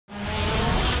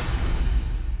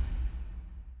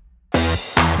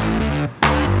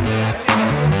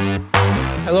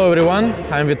Hello everyone,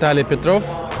 I'm Vitaly Petrov.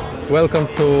 Welcome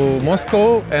to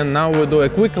Moscow, and now we'll do a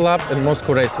quick lap at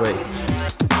Moscow Raceway.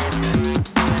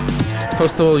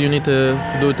 First of all, you need to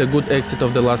do a good exit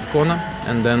of the last corner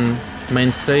and then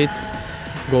main straight,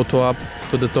 go up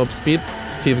to the top speed,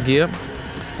 5th gear.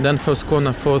 Then first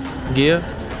corner, 4th gear,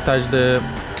 touch the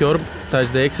curb,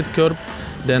 touch the exit curb.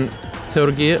 Then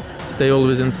 3rd gear, stay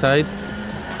always inside.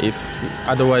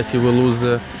 Otherwise you will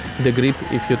lose the grip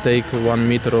if you take 1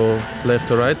 meter or left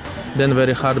or right. Then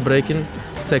very hard braking,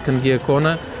 2nd gear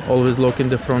corner, always lock in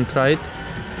the front right.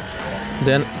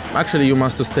 Then actually you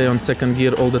must stay on 2nd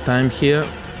gear all the time here,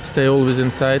 stay always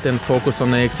inside and focus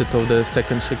on the exit of the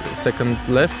second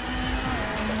left.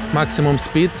 Maximum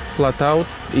speed, flat out,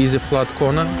 easy flat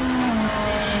corner.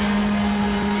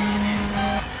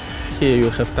 Here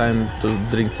you have time to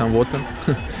drink some water.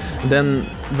 Then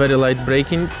very light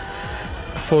braking,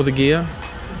 4th gear,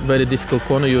 very difficult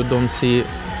corner, you don't see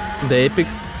the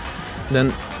apex. Then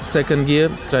 2nd gear,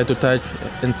 try to touch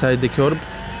inside the curb.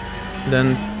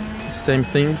 Then same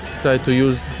things, try to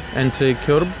use entry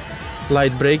curb.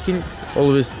 Light braking,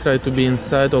 always try to be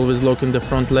inside, always lock in the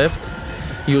front left.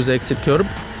 Use exit curb.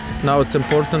 Now it's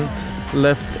important,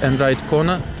 left and right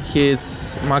corner. Here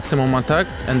it's maximum attack,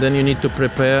 and then you need to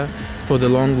prepare for the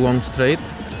long straight.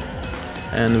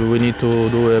 And we need to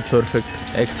do a perfect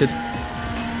exit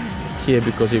here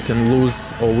because you can lose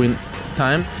or win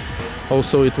time.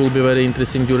 Also, it will be very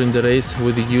interesting during the race.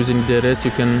 With using the race,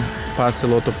 you can pass a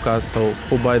lot of cars. So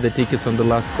who buy the tickets on the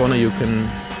last corner, you can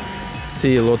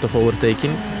see a lot of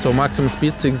overtaking. So maximum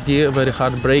speed, 6th gear, very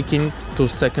hard braking to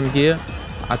 2nd gear.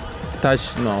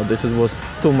 Touch, no, this was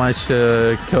too much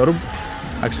curb.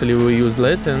 Actually, we use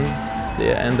less,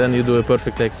 and then you do a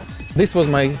perfect exit. This was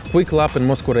my quick lap in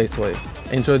Moscow Raceway.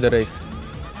 Enjoy the race.